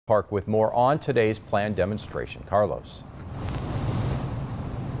Park with more on today's planned demonstration. Carlos.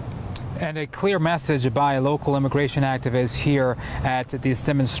 And a clear message by local immigration activists here at this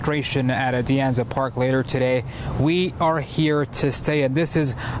demonstration at DeAnza Park later today. We are here to stay, and this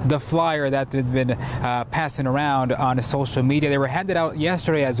is the flyer that they've been passing around on social media. They were handed out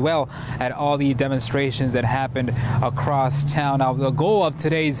yesterday as well at all the demonstrations that happened across town. Now, the goal of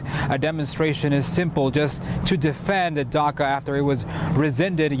today's demonstration is simple, just to defend DACA after it was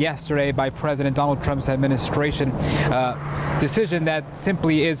rescinded yesterday by President Donald Trump's administration. Decision that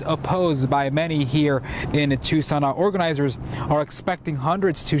simply is opposed by many here in Tucson. Our organizers are expecting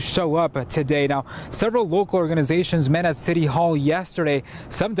hundreds to show up today. Now, several local organizations met at City Hall yesterday.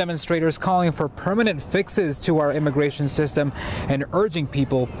 Some demonstrators calling for permanent fixes to our immigration system and urging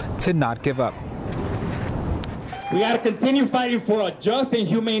people to not give up. We got to continue fighting for a just and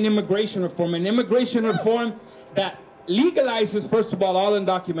humane immigration reform, an immigration reform that legalizes, first of all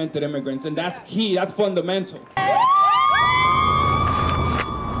undocumented immigrants, and that's key, that's fundamental.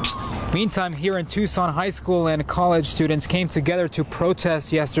 Meantime, here in Tucson, high school and college students came together to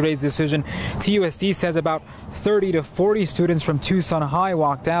protest yesterday's decision. TUSD says about 30 to 40 students from Tucson High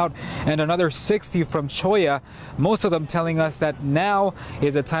walked out and another 60 from Cholla, most of them telling us that now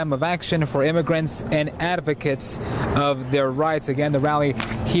is a time of action for immigrants and advocates of their rights. Again, the rally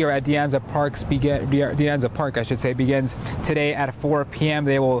here at DeAnza Park, begins today at 4 p.m.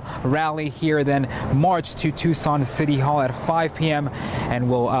 They will rally here, then march to Tucson City Hall at 5 p.m.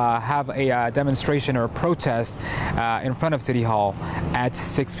 and will have a demonstration or a protest in front of City Hall at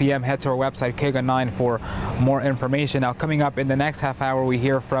 6 p.m. Head to our website, KGUN9, for more information. Now, coming up in the next half hour, we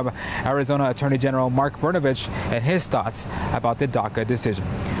hear from Arizona Attorney General Mark Brnovich and his thoughts about the DACA decision.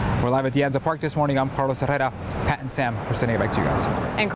 We're live at DeAnza Park this morning. I'm Carlos Herrera. Pat and Sam, we're sending it back to you guys.